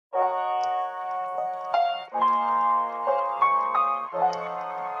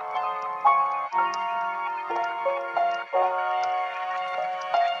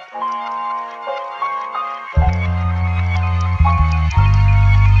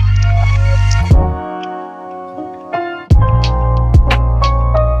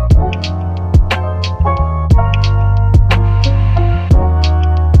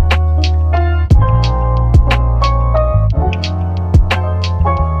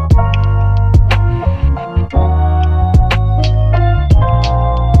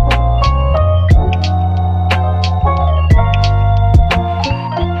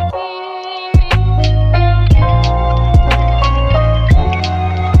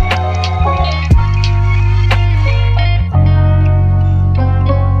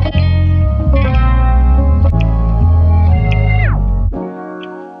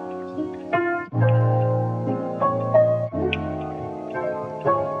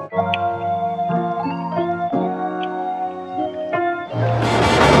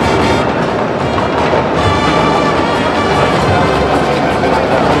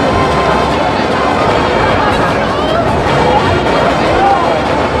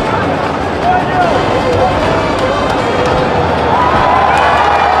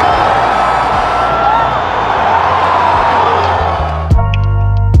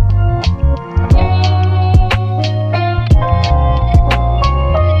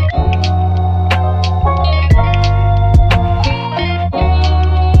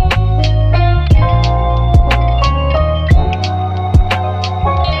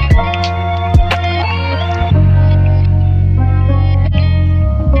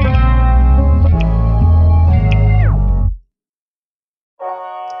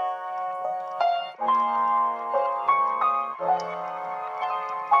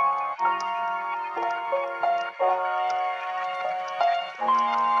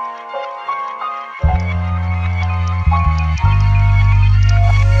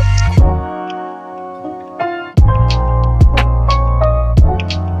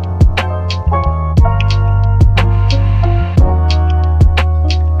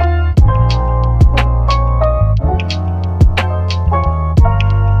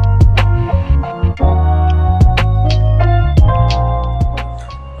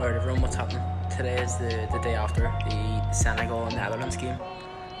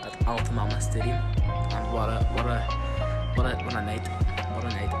Altamama Stadium, and what a night! What a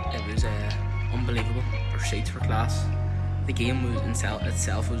night! It was unbelievable. Our seats were class. The game was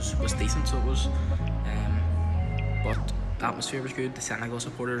itself was decent, so it was. But the atmosphere was good. The Senegal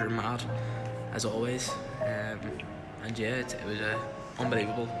supporters are mad, as always. And yeah, it was a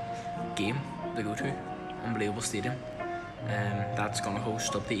unbelievable game to go to. Unbelievable stadium. That's going to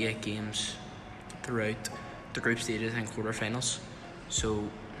host up to 8 games throughout the group stages and quarterfinals. So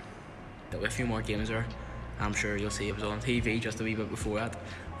there'll be a few more games there. I'm sure you'll see it was on TV just a wee bit before that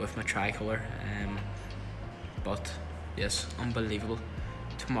with my tricolour. But yes, unbelievable.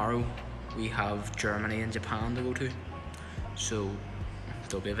 Tomorrow we have Germany and Japan to go to. So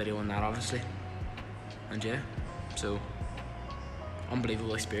there'll be a video on that obviously. And yeah, so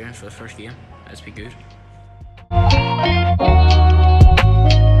unbelievable experience for the first game. It's been good.